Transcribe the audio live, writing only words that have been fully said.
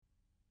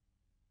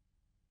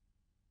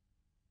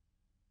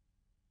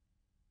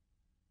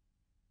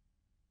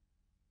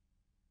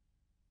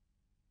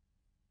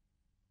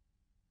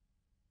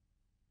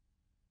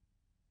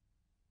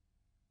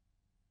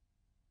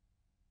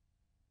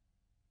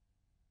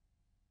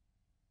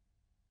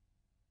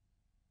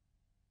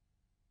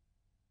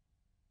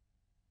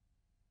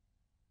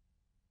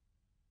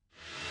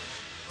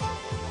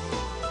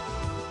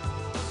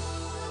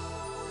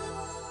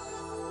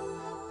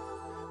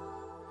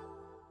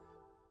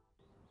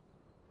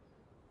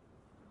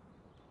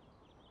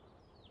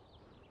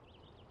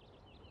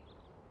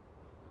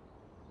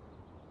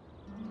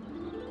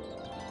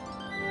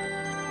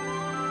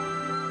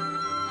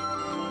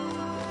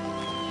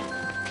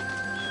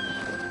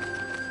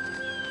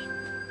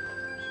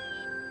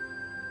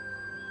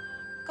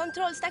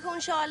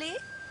Kontrollstation Charlie.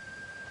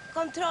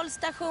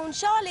 Kontrollstation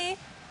Charlie.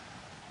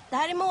 Det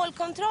här är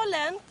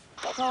målkontrollen.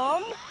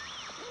 Kom.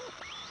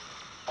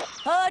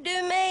 Hör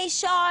du mig,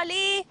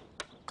 Charlie?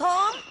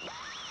 Kom.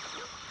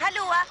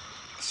 Hallå?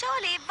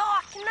 Charlie,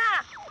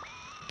 vakna.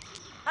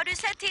 Har du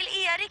sett till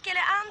Erik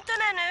eller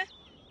Anton ännu?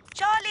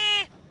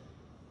 Charlie!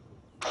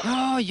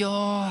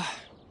 Ja.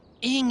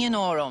 Ingen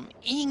av dem.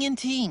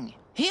 Ingenting.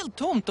 Helt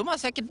tomt. De har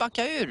säkert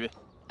backat ur.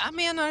 Jag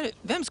menar,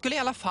 vem skulle i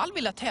alla fall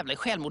vilja tävla i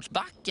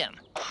självmordsbacken?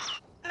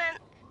 Men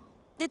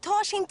det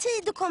tar sin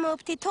tid att komma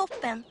upp till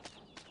toppen.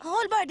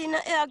 Håll bara dina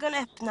ögon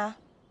öppna.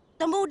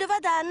 De borde vara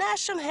där när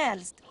som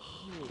helst.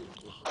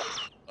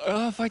 Jag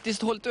har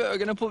faktiskt hållit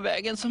ögonen på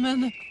vägen som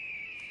en...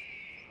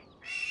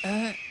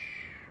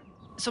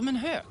 som en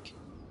hök.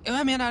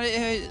 Jag menar,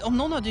 om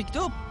någon har dykt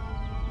upp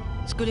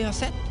skulle jag ha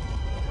sett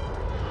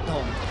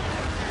dem.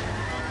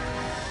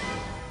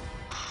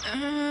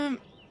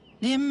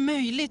 Det är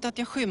möjligt att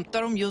jag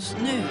skymtar dem just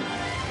nu.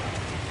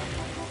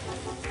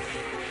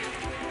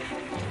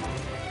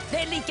 Det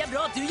är lika bra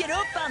att du ger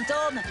upp,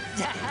 Anton.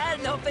 Det här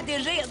loppet är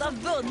redan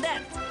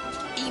vunnet.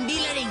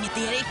 Inbillar inget,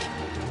 Erik.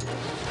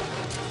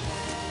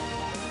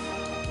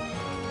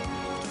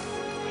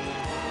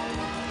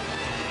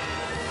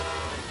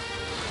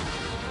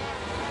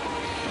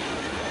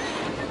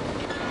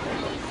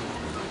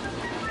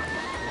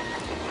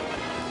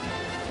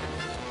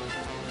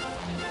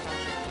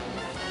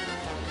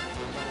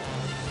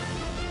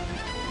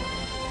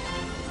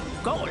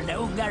 Galna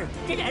ungar,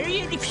 det där är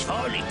ju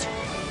livsfarligt.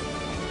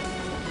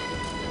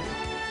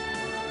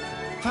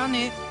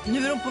 Fanny,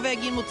 nu är de på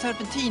väg in mot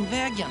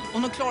serpentinvägen.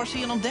 Om de klarar sig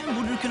genom den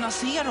borde du kunna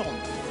se dem.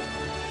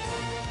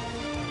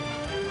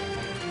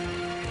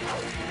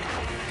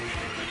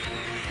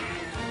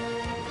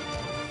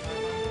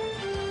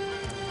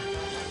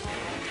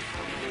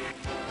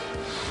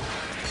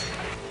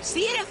 Se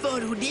det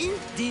för, Houdin.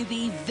 Du är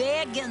i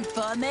vägen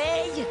för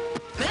mig.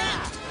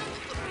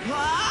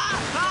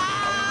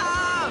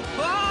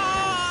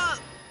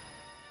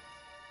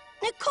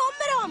 Nu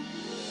kommer de!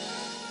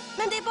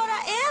 Men det är bara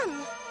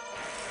en.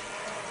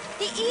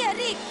 Det är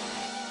Erik.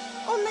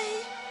 Åh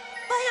nej,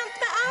 vad har hänt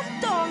med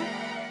Anton?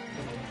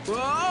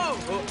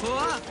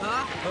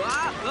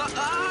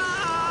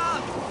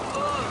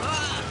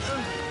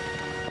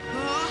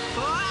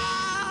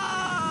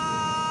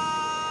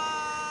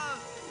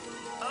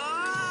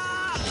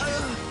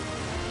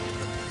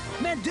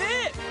 Men du,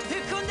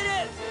 hur kunde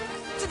du?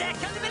 Så där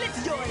kan du väl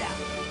inte göra?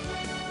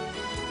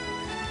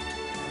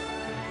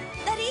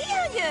 Där är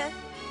han ju!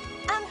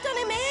 Anton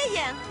är med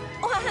igen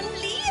och han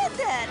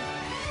leder!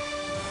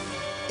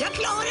 Jag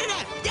klarar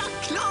det!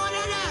 Jag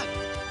klarar det!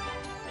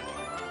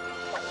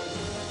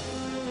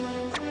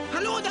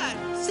 Hallå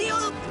där! Se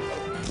upp!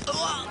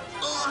 Ja!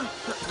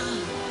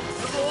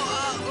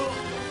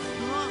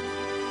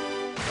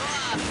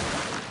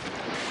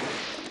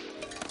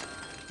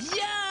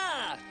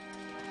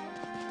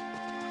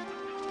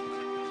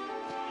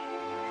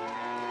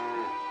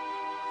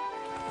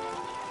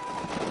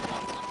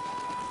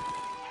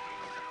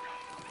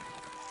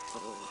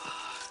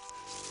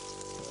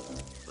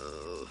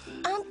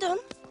 Anton,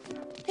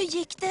 hur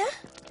gick det?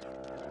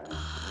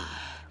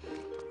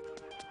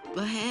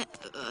 Vad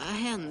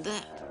hände?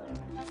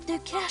 Du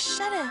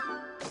kraschade.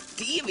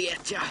 Det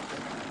vet jag.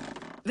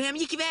 Vem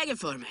gick i vägen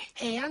för mig?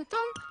 Hej, Anton.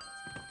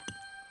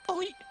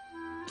 Oj,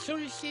 så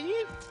du ser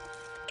ut.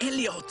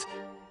 Elliot!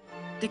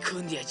 Det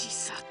kunde jag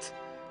gissat.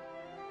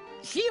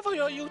 Se vad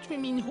jag har gjort med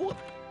min hår.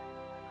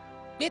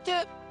 Vet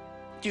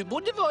du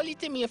borde vara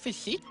lite mer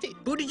försiktig.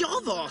 Borde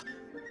jag vara?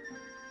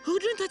 Hörde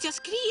du inte att jag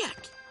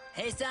skrek?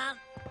 Hejsan!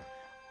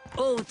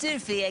 Otur,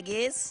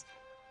 fegis.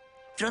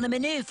 Från och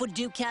med nu får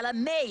du kalla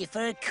mig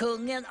för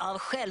kungen av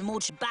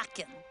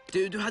självmordsbacken.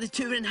 Du hade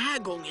tur den här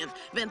gången.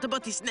 Vänta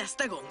bara tills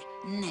nästa gång.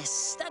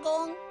 Nästa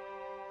gång?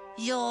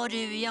 Ja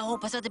du, jag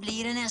hoppas att det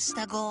blir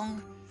nästa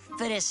gång.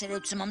 För det ser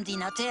ut som om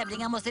dina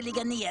tävlingar måste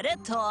ligga nere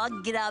ett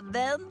tag,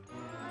 grabben.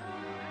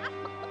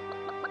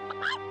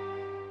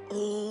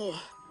 Åh,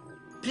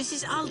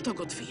 precis allt har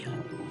gått fel.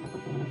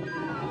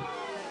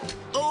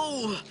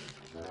 Åh!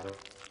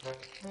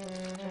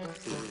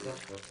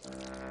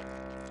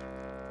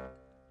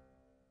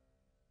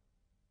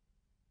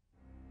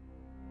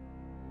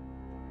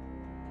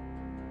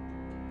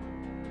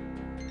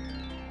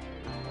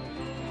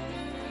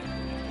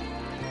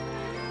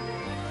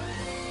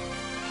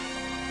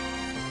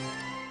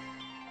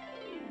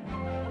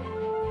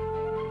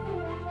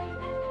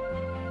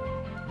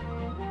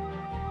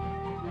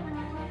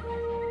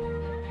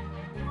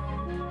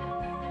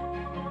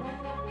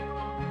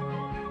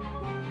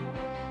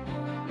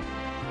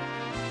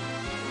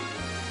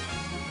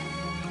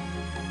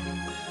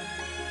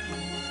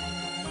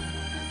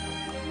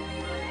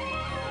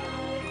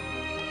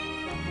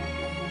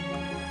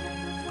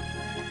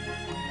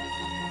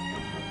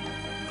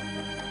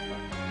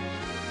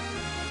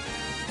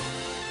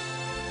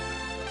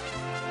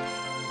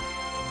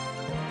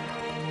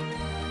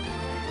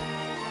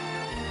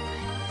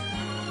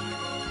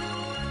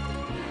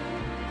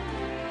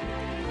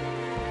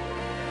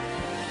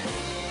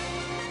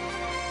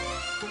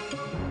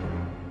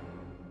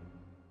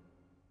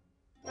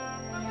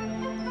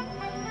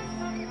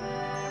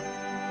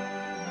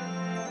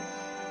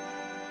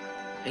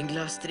 En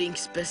glassdrink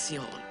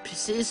special,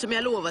 precis som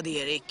jag lovade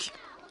Erik.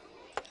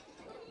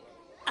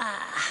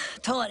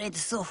 Ta det inte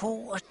så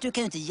hårt. Du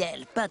kan ju inte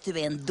hjälpa att du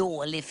är en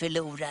dålig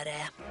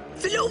förlorare.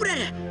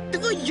 Förlorare! Det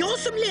var jag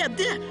som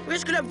ledde! Och jag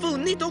skulle ha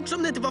vunnit också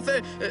om det inte var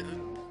för...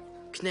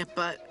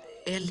 knäppa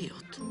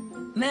Elliot.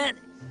 Men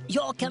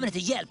jag kan väl inte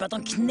hjälpa att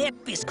de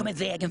knäppis kom i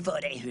vägen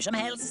för dig hur som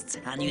helst.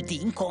 Han är ju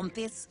din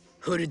kompis.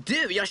 Hörru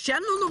du, jag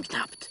känner honom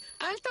knappt.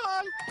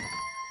 Anton!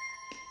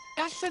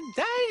 Alltså,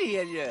 där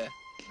är du.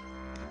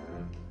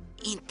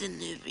 Inte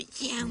nu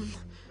igen.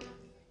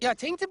 Jag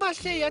tänkte bara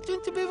säga att du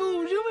inte behöver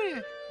oroa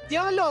dig.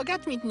 Jag har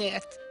lagat mitt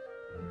nät.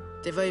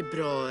 Det var ju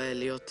bra,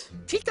 Elliot.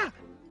 Titta,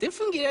 det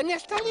fungerar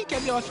nästan lika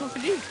bra som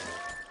förut.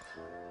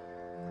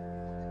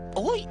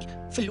 Oj,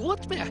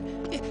 förlåt mig.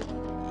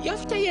 Jag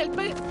ska hjälpa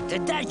dig. Det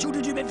där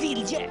gjorde du med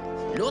vilje.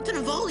 Låt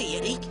den vara,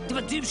 Erik. Det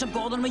var du som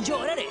bad honom att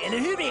göra det, eller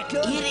hur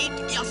Eklund?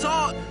 Erik, jag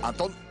sa...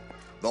 Anton,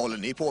 vad håller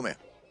ni på med?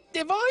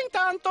 Det var inte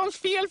Antons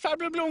fel,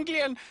 farbror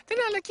Blomgren. Den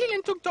andra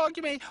killen tog tag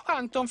i mig och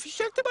Anton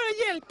försökte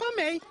bara hjälpa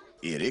mig.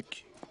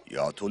 Erik,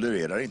 jag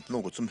tolererar inte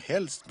något som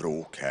helst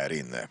bråk här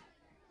inne.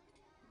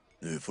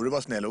 Nu får du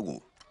vara snäll och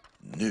gå.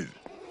 Nu.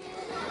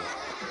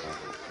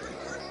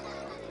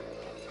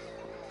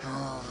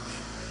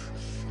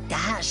 Det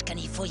här ska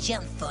ni få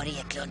igen för,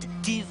 Eklund.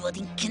 Du och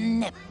din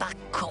knäppa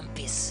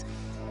kompis.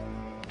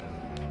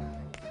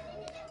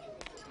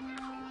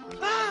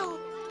 Wow,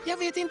 jag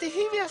vet inte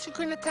hur jag ska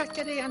kunna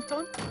tacka dig,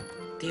 Anton.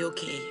 Det är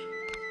okej.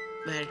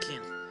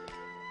 Verkligen.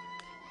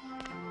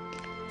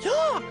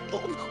 Ja,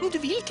 om du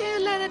vill kan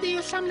jag lära dig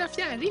att samla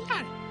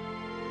fjärilar.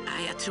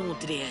 Nej, jag tror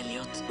inte det,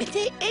 Elliot. Men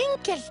det är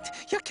enkelt.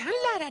 Jag kan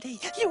lära dig.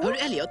 Jo.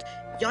 Hör Elliot,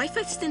 jag är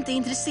faktiskt inte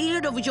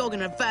intresserad av att jaga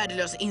några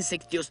värdelösa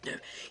insekter just nu.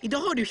 Idag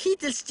har du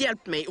hittills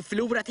hjälpt mig att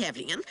förlora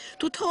tävlingen,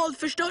 totalt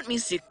förstört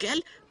min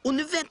cykel och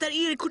nu väntar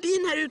Erik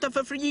Kordin här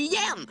utanför för att ge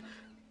igen.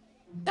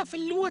 Ja,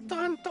 förlåt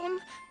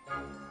Anton.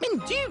 Men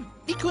du,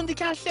 vi kunde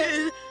kanske...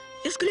 Du,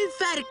 jag skulle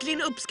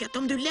verkligen uppskatta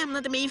om du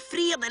lämnade mig i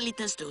fred en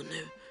liten stund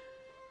nu.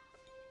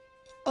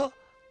 Oh.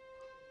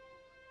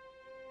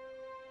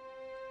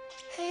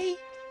 Hej.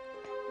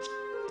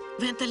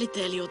 Vänta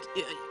lite, Elliot.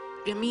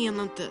 Jag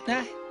menar inte...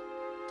 Nej,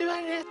 du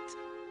har rätt.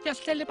 Jag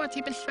ställer bara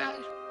till besvär.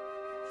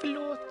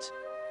 Förlåt.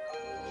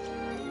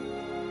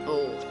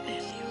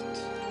 Elliot.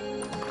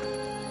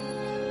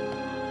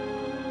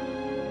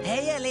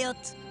 Hej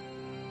Elliot.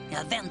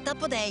 Jag väntar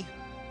på dig.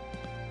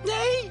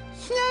 Nej,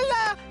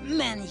 snälla!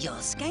 Men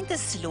jag ska inte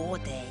slå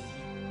dig.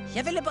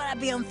 Jag ville bara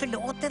be om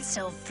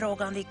förlåtelse och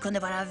fråga om vi kunde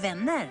vara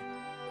vänner.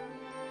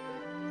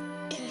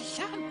 Är det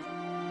sant?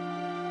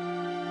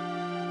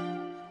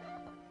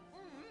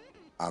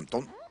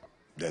 Anton,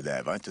 det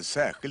där var inte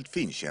särskilt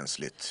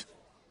finkänsligt.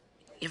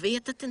 Jag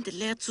vet att det inte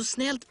lät så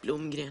snällt,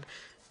 Blomgren.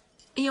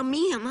 Men jag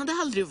menade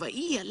aldrig att vara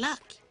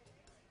elak.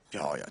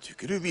 Ja, jag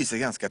tycker du visar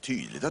ganska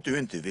tydligt att du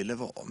inte ville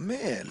vara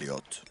med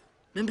Elliot.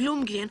 Men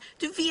Blomgren,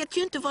 du vet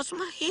ju inte vad som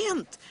har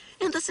hänt.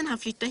 Ända sedan han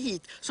flyttade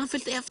hit så har han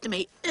följt efter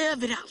mig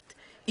överallt.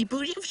 I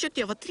början försökte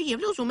jag vara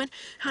trevlig och så, men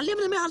han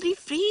lämnade mig aldrig i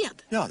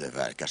fred. Ja, det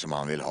verkar som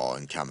han vill ha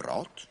en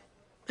kamrat.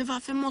 Men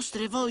varför måste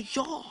det vara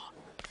jag?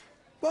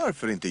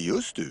 Varför inte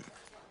just du?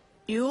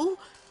 Jo,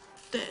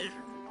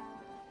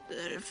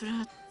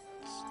 därför att...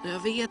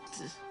 Jag vet...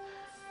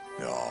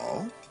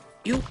 Ja,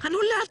 Jo, han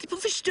håller alltid på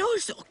att förstöra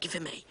saker för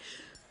mig.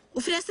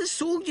 Och förresten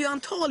såg du hur han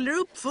talar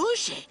och uppför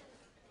sig.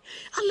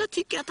 Alla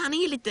tycker att han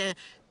är lite...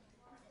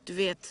 Du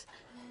vet...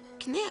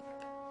 knäpp.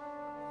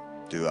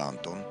 du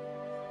Anton,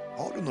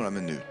 har du några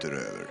minuter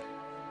över?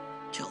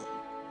 Ja,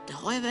 det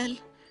har jag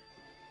väl.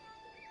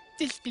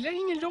 Det spelar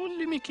ingen roll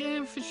hur mycket jag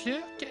än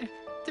försöker.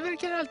 Det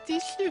verkar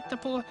alltid sluta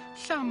på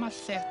samma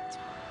sätt.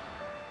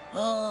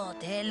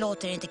 Det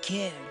låter inte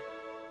kul.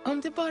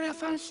 Om det bara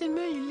fanns en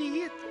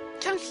möjlighet.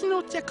 Kanske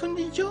något jag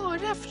kunde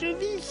göra för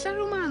att visa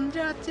de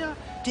andra att jag...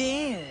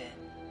 Du,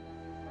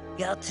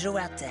 jag tror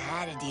att det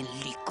här är din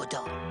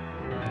lyckodag.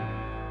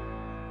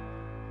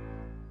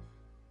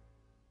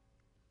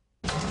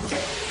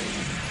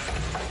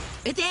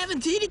 Ett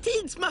äventyr i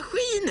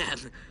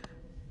tidsmaskinen!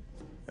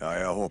 Ja,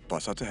 jag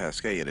hoppas att det här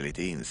ska ge dig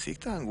lite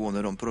insikt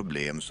angående de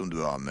problem som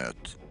du har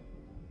mött.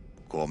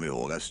 Kom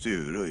ihåg att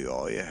Sture och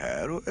jag är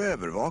här och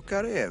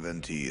övervakar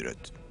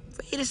äventyret.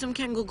 Vad är det som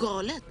kan gå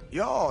galet?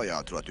 Ja,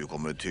 jag tror att du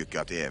kommer att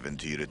tycka att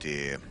äventyret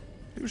är,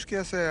 hur ska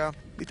jag säga,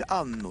 lite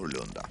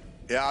annorlunda.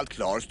 Är allt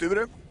klar,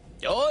 Sture?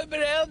 Jag är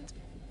beredd.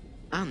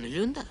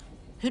 Annorlunda?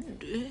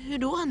 Hur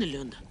då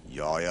annorlunda?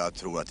 Ja, jag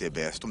tror att det är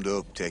bäst om du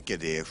upptäcker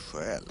det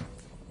själv.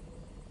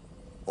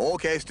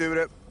 Okej,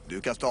 Sture.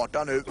 Du kan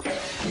starta nu.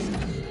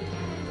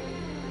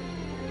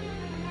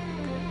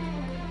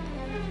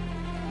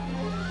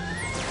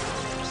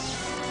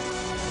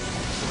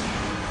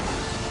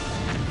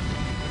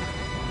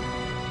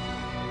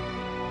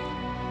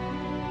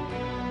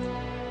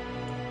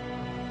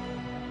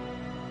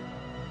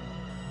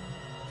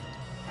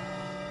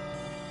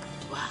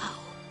 Wow.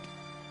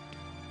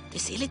 Det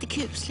ser lite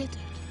kusligt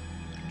ut.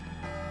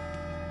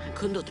 Han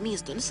kunde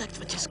åtminstone sagt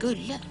vad jag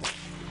skulle.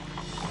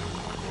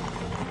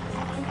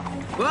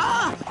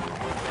 Ah!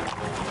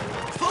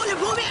 håller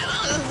på med?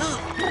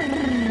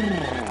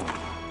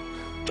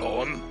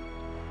 Dan?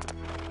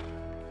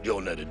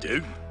 John, är det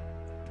du?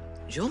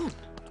 John?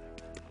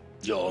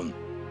 Jan,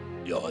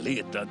 jag har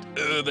letat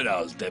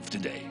överallt efter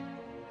dig.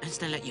 Men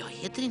snälla, jag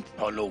heter inte...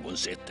 Har någon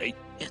sett dig?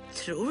 Jag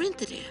tror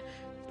inte det.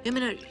 Jag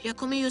menar, jag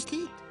kommer just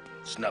hit.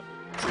 Snabbt,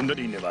 skynda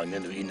dig in i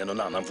vagnen nu innan någon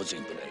annan får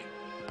syn på dig.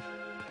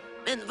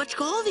 Men vart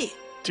ska vi?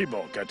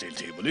 Tillbaka till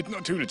tivolit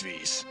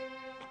naturligtvis.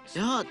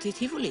 Ja, till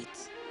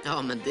tivolit.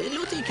 Ja, men det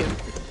låter ju kul.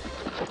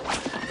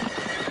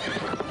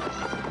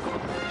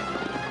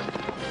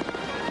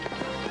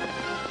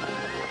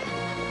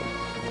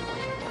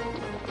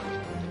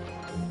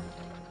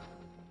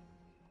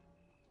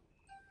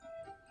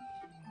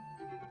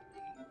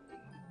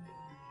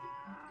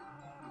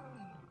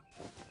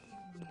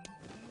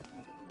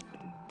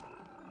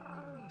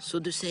 Så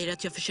du säger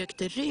att jag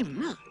försökte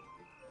rymma?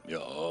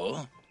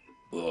 Ja,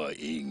 och har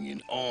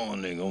ingen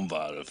aning om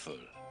varför.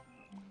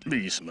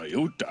 Vi som har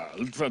gjort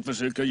allt för att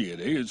försöka ge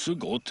dig ett så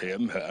gott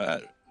hem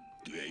här.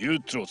 Du är ju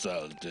trots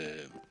allt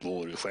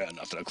vår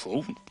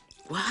stjärnattraktion.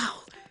 Wow,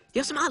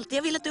 jag som alltid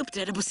har velat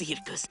uppträda på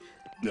cirkus.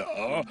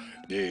 Ja,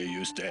 det är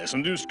just det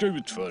som du ska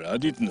utföra,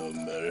 ditt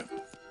nummer.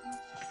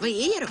 Vad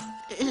är jag då?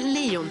 En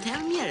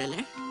lejontämjare,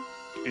 eller?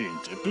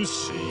 Inte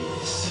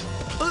precis.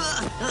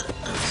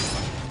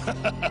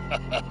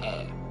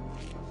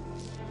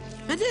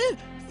 Men du,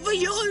 vad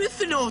gör du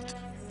för något?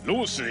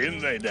 Låser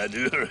in dig där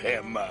du hör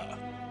hemma.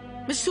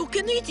 Men så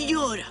kan du inte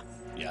göra.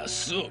 Ja,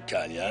 så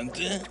kan jag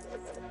inte.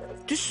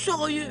 Du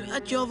sa ju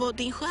att jag var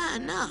din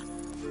stjärna.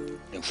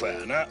 En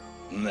stjärna?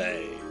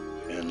 Nej.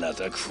 En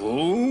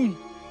attraktion?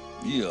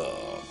 Ja.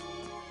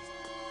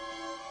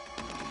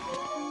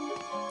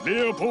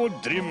 Leopold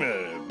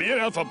Drimmer ber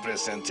att få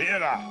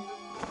presentera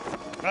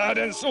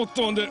världens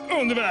 8:e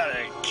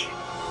underverk.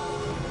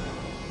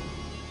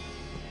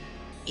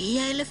 Är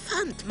jag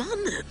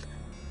elefantmannen?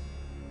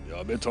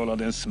 Jag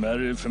betalade en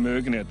smärre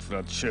förmögenhet för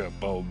att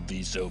köpa och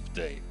visa upp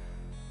dig.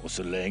 Och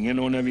så länge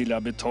någon är villig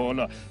att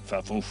betala för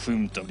att få en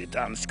skymt av ditt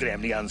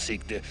anskrämliga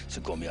ansikte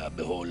så kommer jag att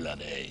behålla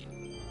dig.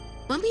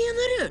 Vad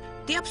menar du?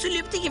 Det är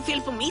absolut inget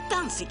fel på mitt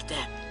ansikte.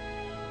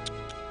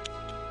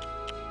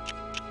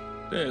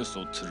 Det är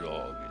så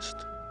tragiskt.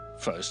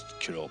 Först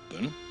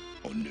kroppen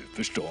och nu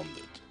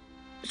förståndet.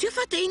 Jag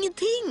fattar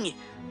ingenting.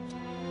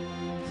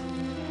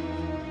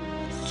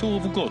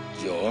 Sov gott,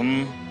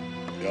 Jan.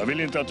 Jag vill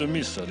inte att du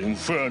missar din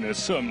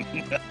skönhetssömn.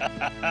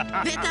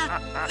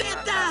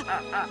 Vänta!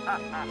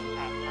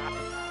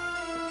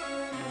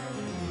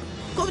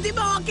 Kom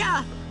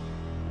tillbaka!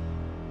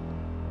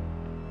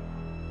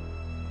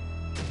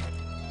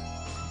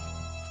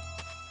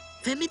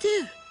 Vem är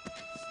du?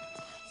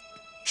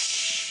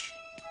 Shh!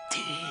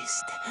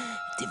 Tyst!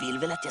 Du vill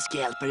väl att jag ska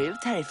hjälpa dig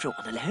ut härifrån,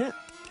 eller hur?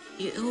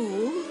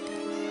 Jo.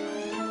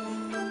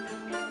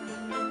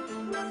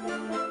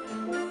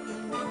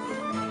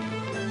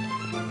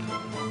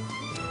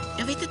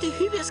 Jag vet inte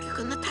hur jag ska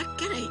kunna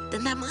tacka dig.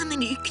 Den där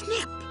mannen är ju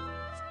knäpp.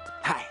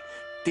 Här,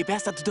 det är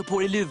bäst att du tar på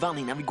dig luvan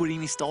innan vi går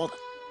in i staden.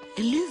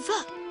 En luva?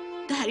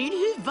 Det här är ju en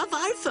huva.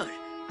 Varför?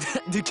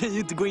 Du kan ju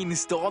inte gå in i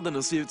staden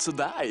och se ut så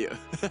där ju.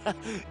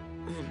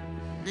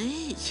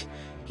 Nej,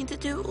 inte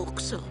du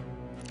också.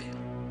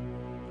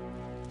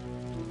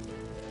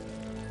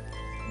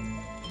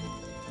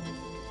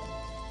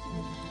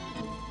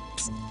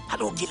 Psst,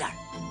 hallå killar.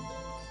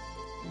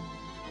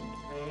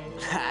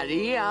 Här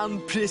är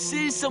han,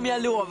 precis som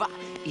jag lovade.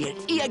 Er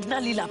egna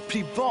lilla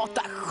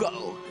privata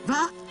show.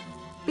 Va?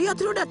 Men jag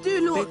trodde att du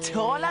låg...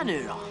 Betala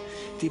nu då.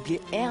 Det blir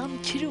 1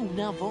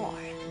 krona var.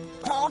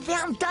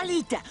 Vänta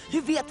lite.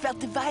 Hur vet vi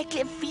att det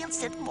verkligen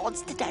finns ett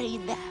monster där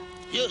inne?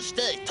 Just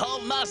det, ta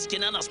av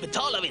masken annars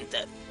betalar vi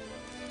inte.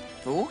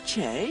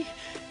 Okej,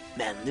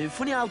 men nu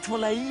får ni allt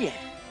hålla i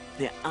er.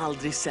 Ni har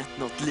aldrig sett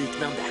något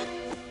liknande.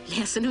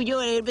 Ledsen att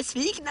göra er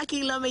besvikna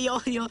killar, men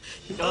jag...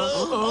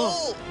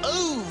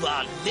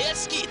 Vad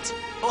läskigt!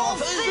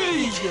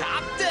 Fy!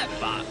 Katten,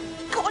 va?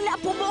 Kolla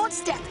på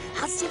monstret!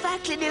 Han ser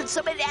verkligen ut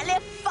som en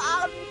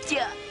elefant ju!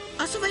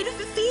 Alltså, vad är det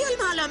för fel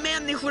med alla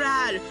människor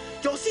här?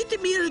 Jag sitter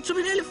mer ut som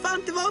en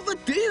elefant än vad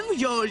du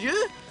gör ju!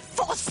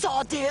 Vad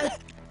sa du?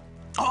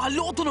 Ja,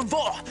 låt honom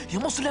vara.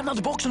 Jag måste lämna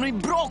tillbaka honom i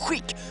bra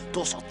skick.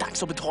 Då så,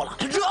 dags att betala.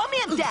 Rör mig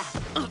inte!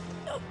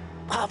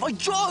 Vad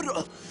gör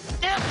du?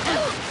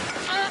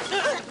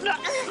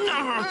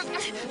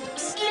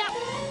 Släpp!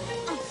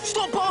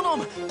 Stoppa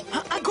honom!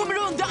 Han kommer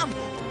undan!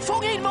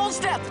 Fånga in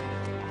monstret!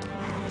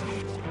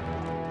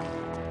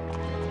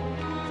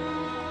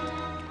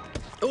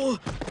 Åh!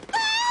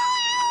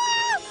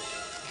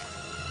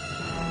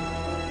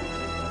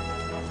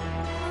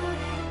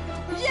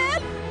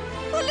 Hjälp!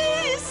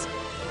 Polis!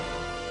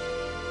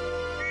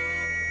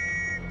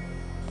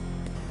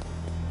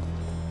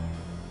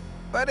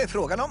 Vad är det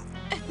frågan om?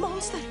 Ett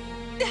monster.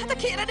 Det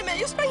attackerade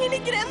mig och sprang in i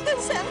gränden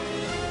sen.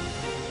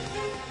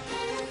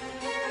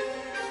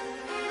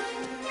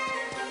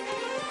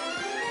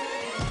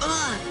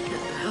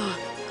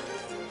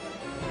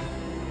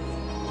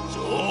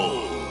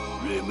 Så,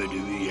 rymmer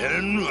du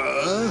igen,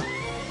 va?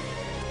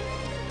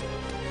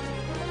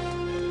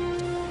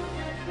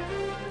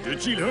 Det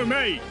tillhör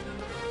mig.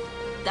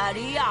 Där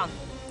är han!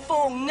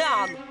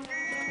 Fångan!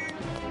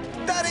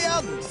 Där är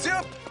han! Se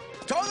upp!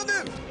 Ta honom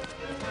nu!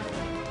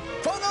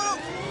 Fånga honom!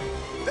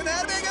 Den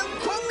här vägen!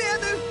 Kom igen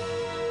nu!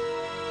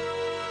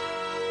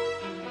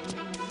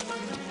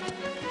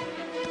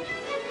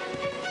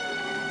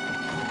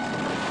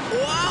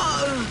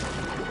 Wow!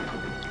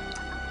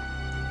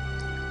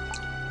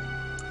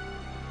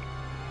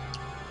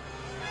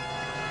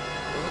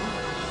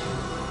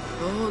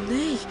 Åh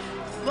nej,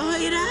 vad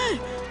är det här?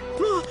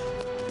 Åh,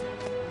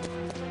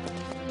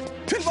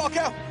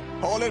 Tillbaka!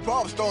 Håll er på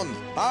avstånd.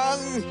 Han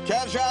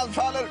kanske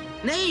anfaller.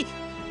 nej,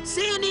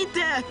 ser ni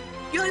inte?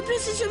 Jag är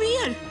precis som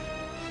er.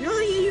 Jag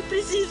är ju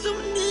precis som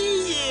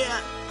ni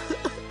är.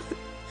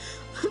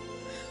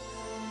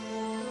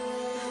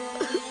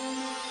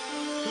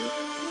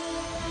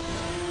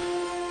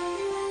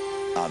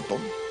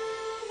 Anton,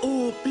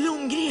 Åh,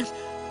 Blomgren,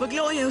 vad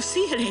glad jag är att se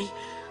dig.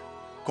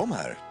 kom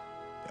här.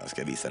 Jag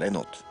ska visa dig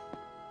något.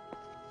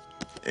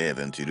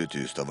 Äventyret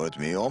du just har varit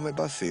med om är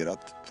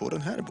baserat på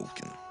den här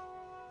boken.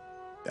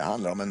 Det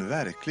handlar om en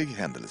verklig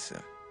händelse.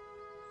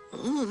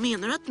 Åh,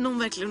 menar du att någon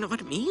verkligen har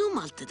varit med om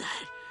allt det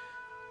där?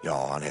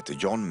 Ja, han heter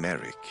John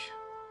Merrick.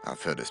 Han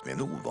föddes med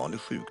en ovanlig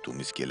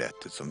sjukdom i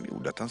skelettet som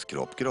gjorde att hans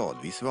kropp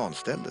gradvis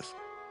vanställdes.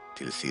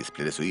 Till sist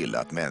blev det så illa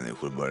att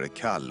människor började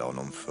kalla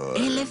honom för...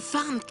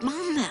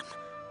 Elefantmannen!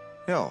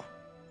 Ja.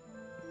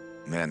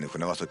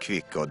 Människorna var så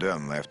kvicka att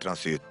döma efter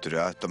hans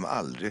yttre att de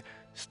aldrig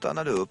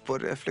stannade upp och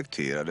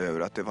reflekterade över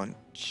att det var en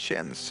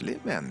känslig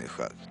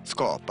människa,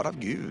 skapad av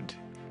Gud,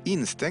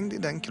 instängd i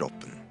den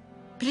kroppen.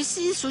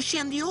 Precis så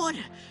kände jag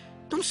det.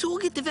 De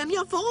såg inte vem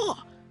jag var.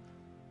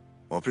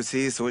 Och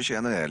precis så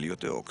känner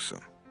Elliot det också.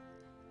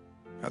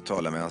 Jag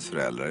talade med hans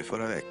föräldrar i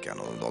förra veckan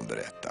och de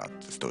berättade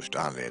att största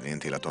anledningen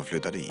till att de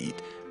flyttade hit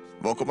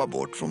var att komma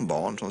bort från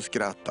barn som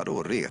skrattade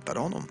och retade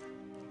honom.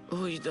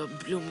 Oj då,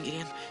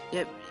 Blomgren.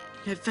 Jag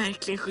är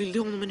verkligen skyldig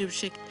honom en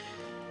ursäkt.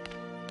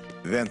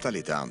 Vänta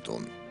lite,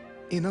 Anton.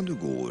 Innan du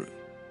går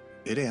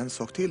är det en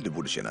sak till du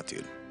borde känna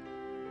till.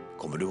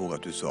 Kommer du ihåg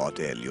att du sa att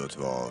Elliot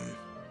var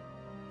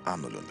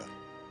annorlunda?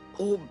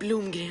 Åh,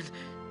 Blomgren.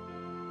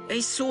 Jag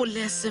är så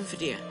ledsen för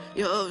det.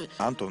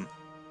 Anton,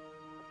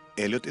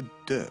 Elliot är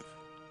döv.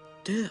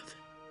 Döv?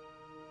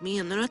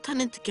 Menar du att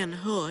han inte kan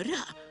höra?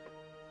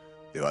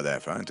 Det var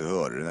därför han inte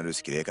hörde det när du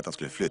skrek att han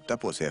skulle flytta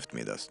på sig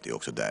eftermiddags. Det är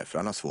också därför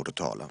han har svårt att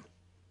tala.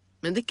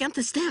 Men det kan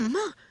inte stämma.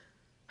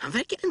 Han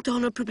verkar inte ha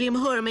något problem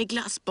att höra mig i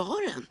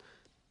glassbaren.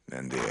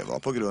 Men det var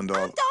på grund av...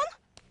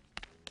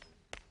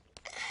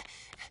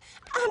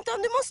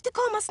 Anton, du måste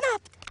komma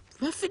snabbt.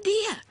 Varför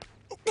det?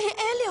 Det är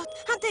Elliot.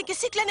 Han tänker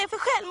cykla ner för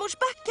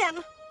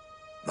självmordsbacken.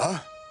 Va?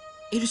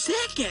 Är du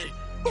säker?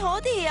 Ja,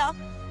 det är jag.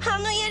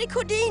 Han och Erik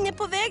Houdin är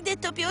på väg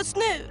dit upp just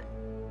nu.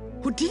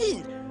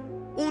 Houdin?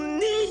 Åh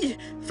nej!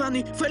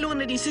 Fanny, får jag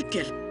låna din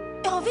cykel?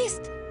 Ja,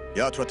 visst.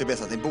 Jag tror att det är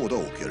bäst att ni båda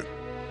åker.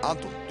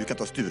 Anton, du kan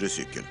ta Stures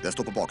cykel. Den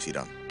står på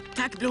baksidan.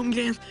 Tack,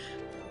 Blomgren.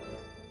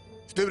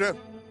 Sture!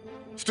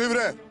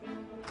 Sture!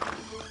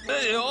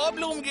 Ja,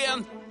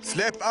 Blomgren.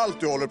 Släpp allt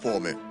du håller på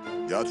med.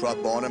 Jag tror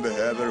att barnen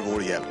behöver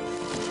vår hjälp.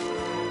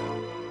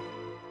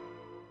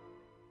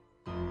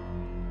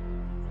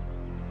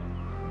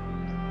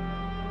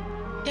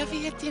 Jag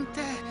vet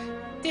inte.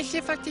 Det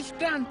ser faktiskt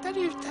brantare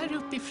ut här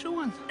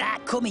uppifrån.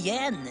 Kom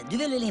igen, du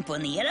vill väl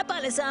imponera på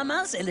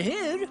allesammans, eller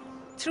hur?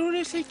 Tror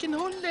du cykeln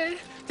håller?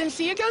 Den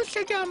ser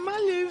ganska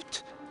gammal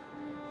ut.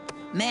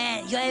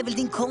 Men jag är väl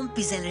din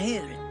kompis, eller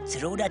hur?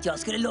 Tror du att jag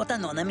skulle låta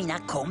någon av mina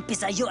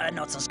kompisar göra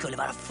något som skulle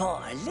vara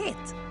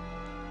farligt?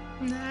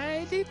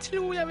 Nej, det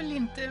tror jag väl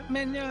inte,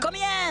 men jag... Kom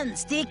igen,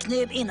 stick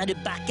nu innan du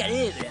backar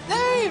ur.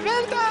 Nej,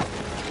 vänta!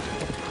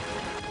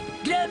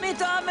 Glöm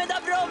inte att använda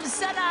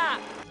bromsarna!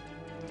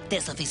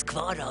 Det som finns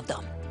kvar av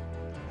dem.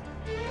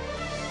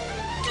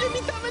 Glöm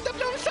inte att använda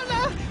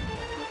bromsarna!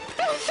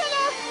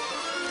 Bromsarna!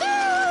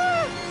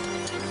 Ah!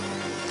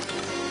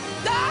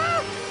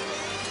 Ah!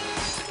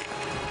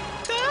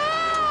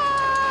 Ah!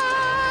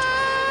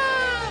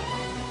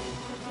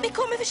 Vi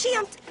kommer för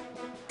sent.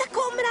 Där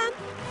kommer han.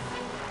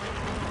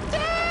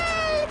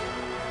 Hjälp!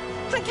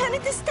 Han kan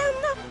inte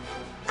stanna.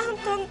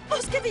 Anton, vad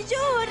ska vi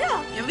göra?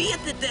 Jag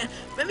vet inte,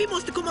 men vi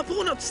måste komma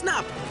på något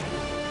snabbt.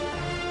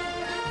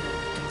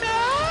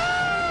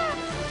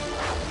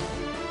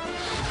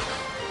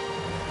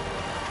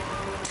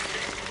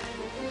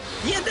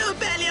 Ge inte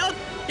upp, Elliot!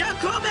 Jag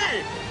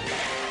kommer!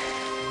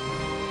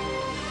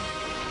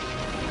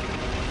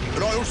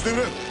 Bra gjort,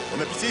 Sture.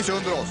 De är precis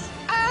under oss.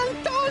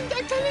 Anton,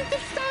 jag kan inte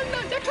stanna!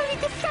 Jag kan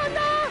inte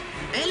stanna!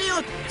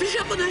 Elliot,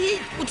 försök att nå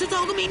hit och ta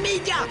tag om min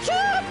midja!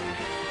 Köp!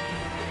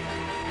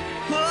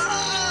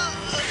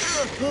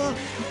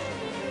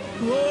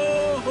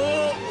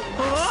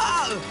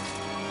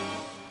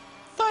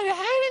 Var det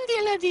här en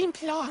del av din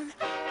plan?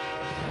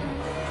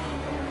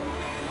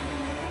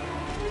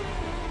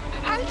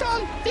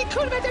 Anton, vi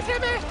kurvade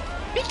framme!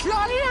 Vi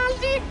klarar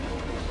aldrig!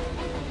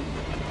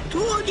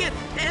 Tåget!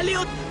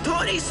 Elliot, ta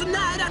dig så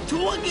nära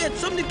tåget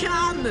som du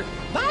kan!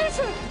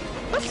 Varför?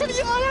 Vad ska vi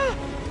göra?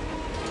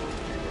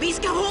 Vi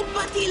ska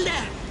hoppa till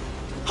det!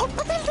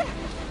 Hoppa till det!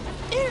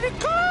 Är du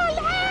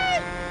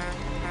galen?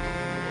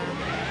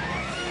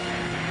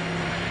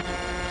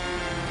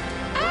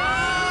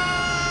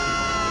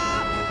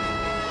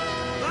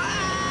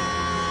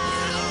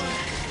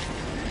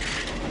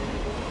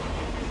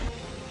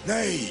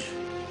 Nej!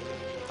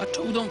 Vart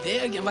tog de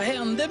vägen? Vad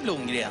hände,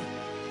 Blomgren?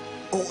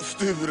 Åh,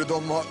 Sture,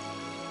 de har...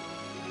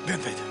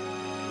 Vänta lite.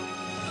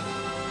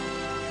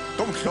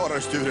 De klarar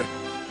det, Sture.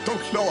 De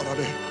klarar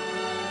det.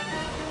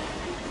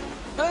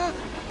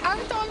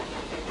 Anton,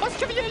 vad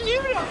ska vi göra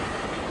nu då?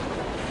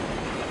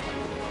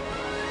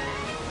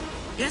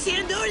 Jag ser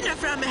en dörr där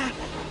framme.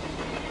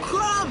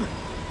 Kom!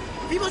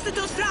 Vi måste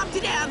ta oss fram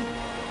till den.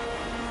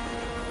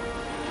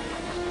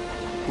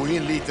 Gå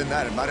in lite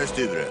närmare,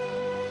 Sture.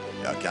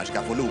 Jag kanske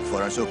kan få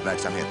lokförarens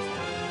uppmärksamhet.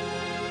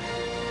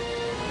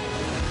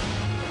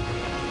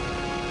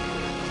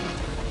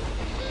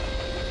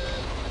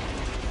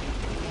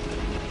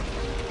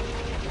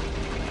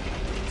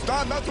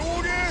 Stanna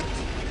tåget!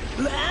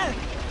 Va?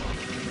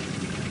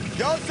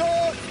 Jag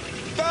sa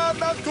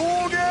stanna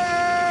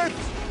tåget!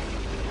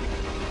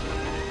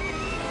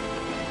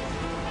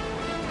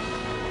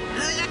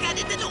 Jag kan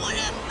inte nå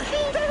den.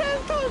 Skynda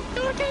Anton,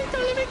 jag kan inte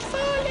hålla mig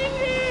kvar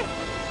längre.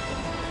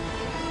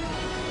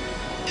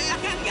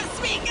 Jag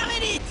svinga mig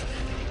dit.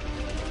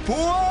 På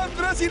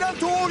andra sidan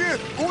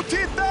tåget! Gå och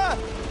titta!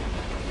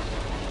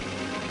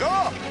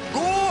 Ja,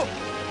 gå!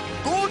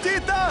 Gå och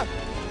titta!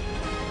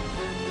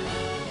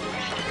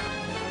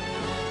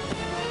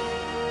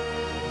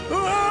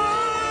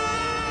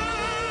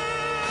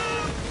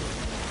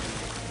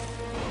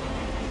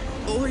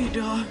 Oj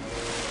då.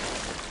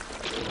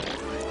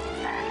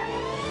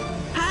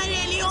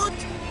 Här, Elliot!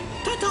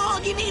 Ta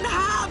tag i min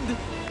hand!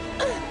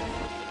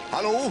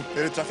 Hallå,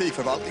 är det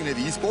trafikförvaltningen i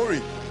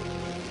Visborg?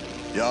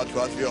 Jag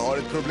tror att vi har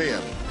ett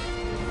problem.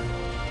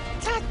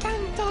 Tack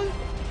Anton,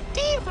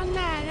 det var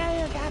nära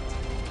ögat.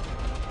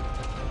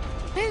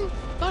 Men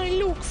var är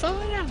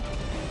lokföraren?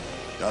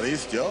 Ja,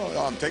 visst, jag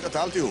har antecknat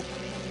alltihop.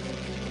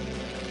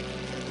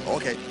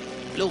 Okej,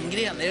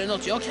 Blomgren, är det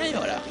något jag kan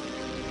göra?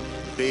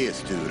 be,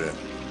 Sture.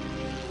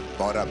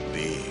 Bara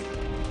be.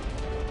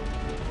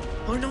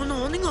 Har du någon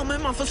aning om hur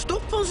man får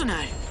stopp på en sån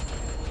här?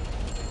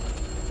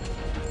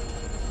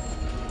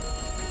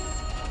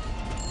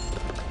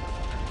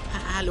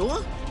 Hallå?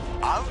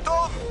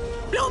 Anton!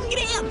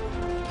 Blomgren!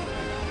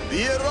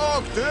 Vi är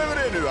rakt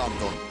över er nu,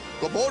 Anton.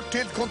 Gå bort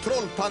till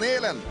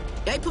kontrollpanelen.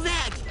 Jag är på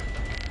väg.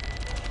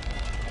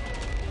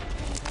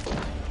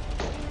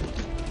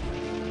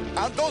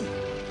 Anton,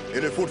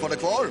 är du fortfarande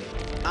kvar?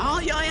 Ja,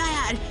 jag är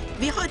här.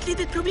 Vi har ett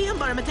litet problem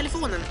bara med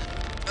telefonen.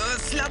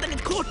 Sladden är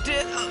ett kort.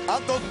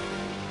 Anton,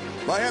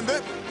 vad hände?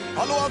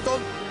 Hallå, Anton?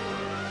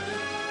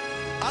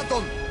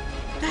 Anton!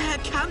 Det här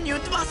kan ju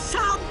inte vara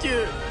sant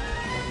ju!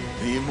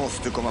 Vi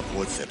måste komma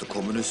på ett sätt att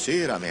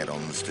kommunicera med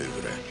dem,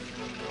 Sture.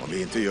 Om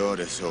vi inte gör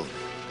det så...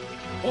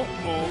 Och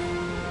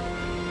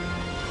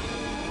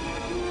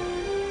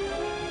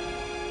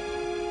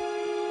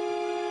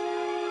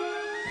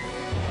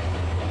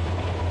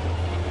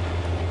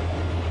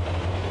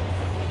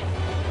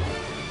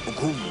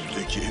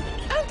gode Gud.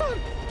 Anton,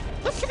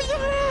 vad ska vi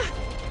göra?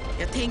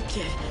 Jag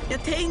tänker...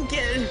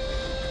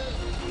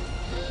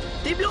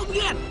 Det är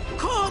Blomgren!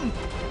 Kom!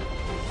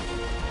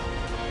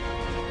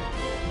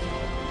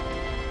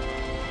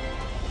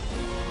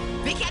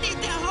 Vi kan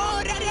inte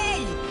höra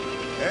dig!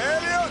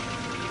 Elliot!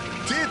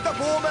 Titta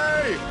på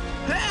mig!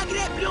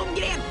 Högre,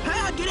 Blomgren!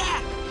 Högre!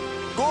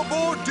 Gå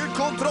bort till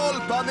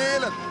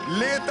kontrollpanelen.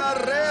 Leta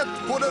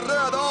rätt på det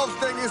röda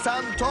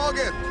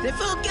avstängningshandtaget. Det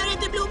funkar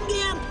inte,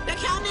 Blomgren! Jag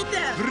kan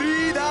inte!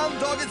 Vrid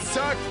handtaget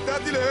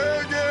sakta till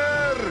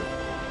höger.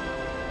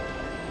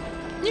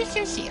 Nu ska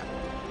vi se.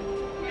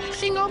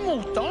 Stäng av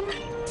motorn.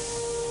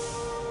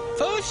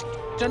 Först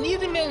dra ner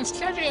den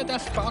vänstra röda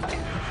spaken.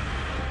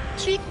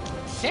 Tryck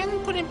sen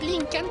på den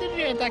blinkande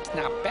röda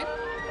knappen.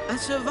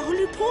 Alltså, vad håller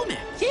du på med?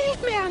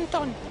 Hjälp mig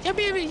Anton, jag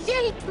behöver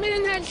hjälp med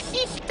den här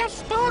sista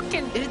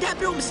spaken. Är det där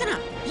bromsarna?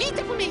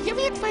 Lita på mig, jag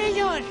vet vad jag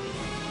gör.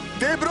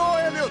 Det är bra,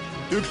 Elliot.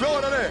 Du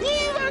klarar det.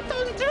 Nu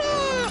Anton, dra!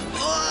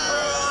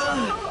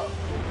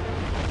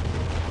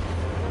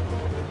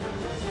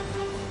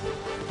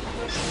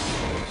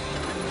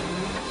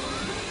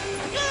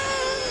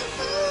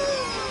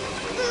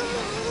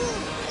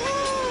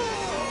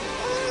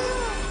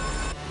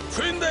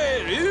 Skynda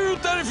er,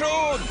 ut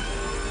därifrån!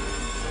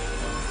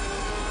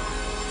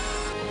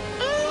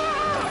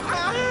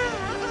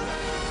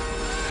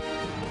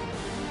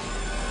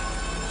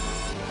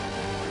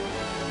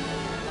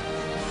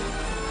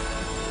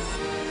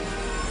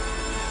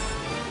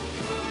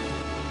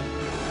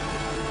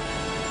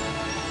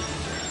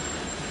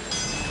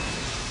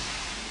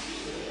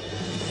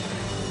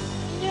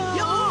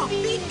 Ja,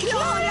 vi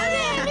klarar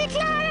det! Vi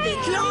klarar det! Vi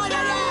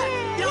klarar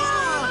det! Ja!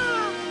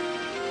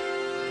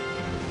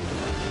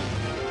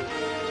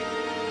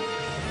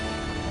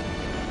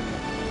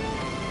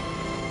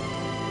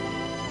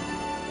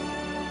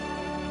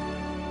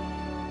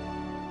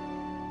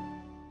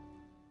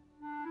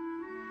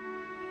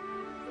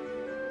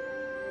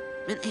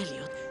 Men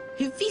Elliot,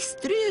 hur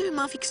visste du hur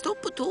man fick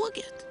stopp på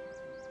tåget?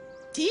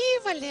 Det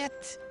var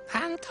lätt.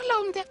 Han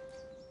talade om det.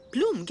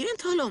 Blomgren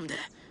talade om det.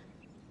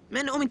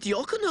 Men om inte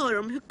jag kunde höra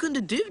dem, hur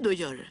kunde du då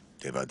göra det?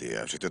 Det var det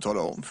jag försökte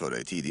tala om för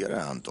dig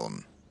tidigare,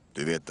 Anton.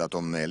 Du vet att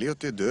om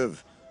Elliot är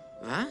döv...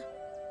 Va?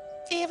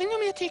 Även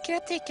om jag tycker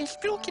att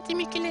teckenspråket är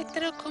mycket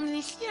lättare att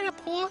kommunicera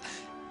på,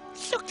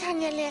 så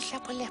kan jag läsa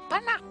på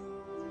läpparna.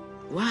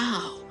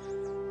 Wow,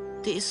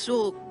 det är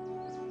så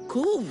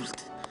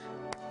coolt.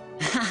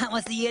 Jag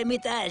måste ge er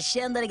mitt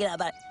erkännande,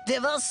 grabbar. Det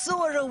var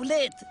så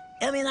roligt.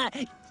 Jag menar,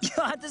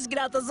 jag har inte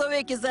skrattat så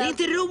mycket Det är sen...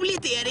 inte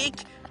roligt,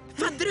 Erik.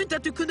 Fattar du inte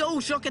att du kunde ha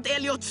orsakat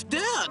Elliots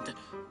död?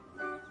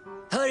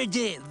 Hör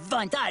du,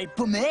 var inte arg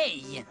på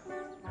mig.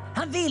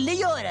 Han ville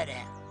göra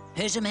det.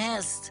 Hur som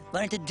helst, var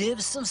det inte du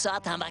som sa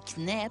att han var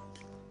knäpp?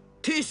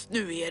 Tyst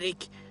nu,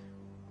 Erik.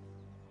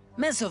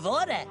 Men så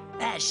var det.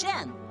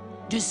 Erkänn.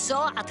 Du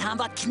sa att han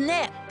var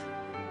knäpp.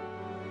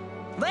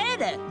 Vad är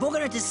det? Vågar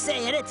du inte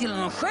säga det till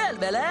honom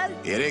själv, eller?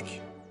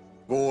 Erik,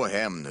 gå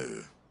hem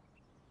nu.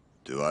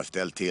 Du har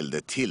ställt till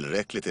det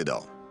tillräckligt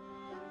idag.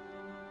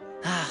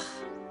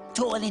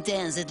 Tål inte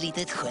ens ett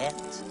litet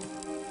skämt.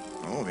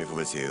 Ja, vi får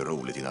väl se hur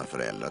roligt dina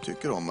föräldrar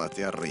tycker om att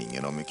jag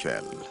ringer dem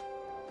ikväll.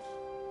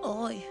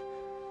 Oj.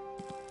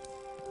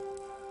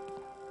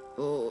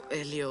 Åh,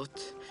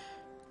 Elliot.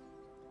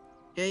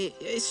 Jag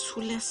är så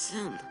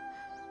ledsen.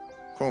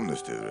 Kom nu,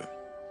 Sture.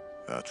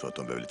 Jag tror att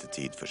de behöver lite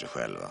tid för sig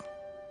själva.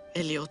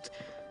 Elliot,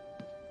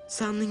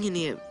 sanningen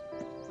är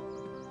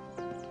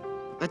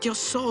att jag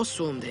sa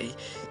så om dig.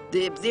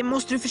 Det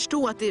måste du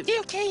förstå att det... Det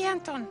är okej,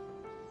 Anton.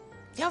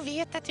 Jag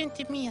vet att du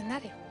inte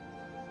menar det.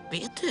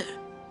 Vet du?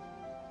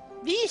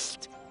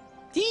 Visst,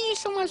 det är ju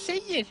som man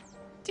säger.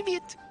 Du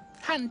vet,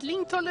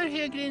 handling talar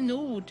högre än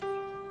ord.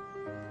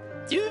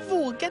 Du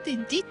vågade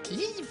ditt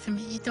liv för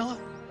mig idag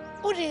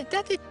och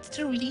räddade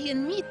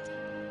troligen mitt.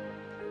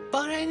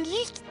 Bara en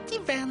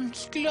riktig vän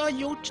skulle ha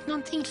gjort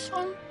någonting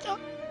sånt. Ja.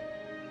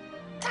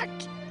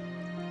 Tack.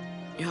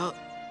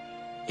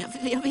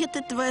 Jag vet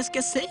inte vad jag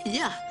ska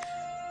säga.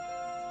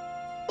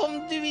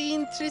 Om du är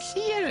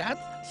intresserad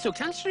så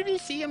kanske du vill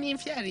se min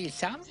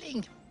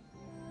fjärilsamling.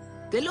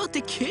 Det låter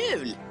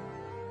kul.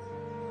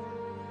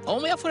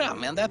 Om jag får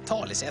använda ett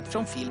talesätt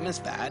från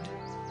filmens värld.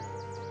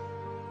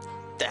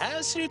 Det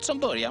här ser ut som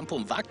början på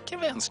en vacker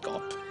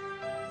vänskap.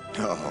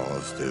 Ja,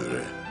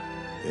 Sture.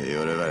 Det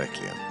gör det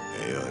verkligen.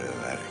 Det gör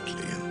det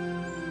verkligen.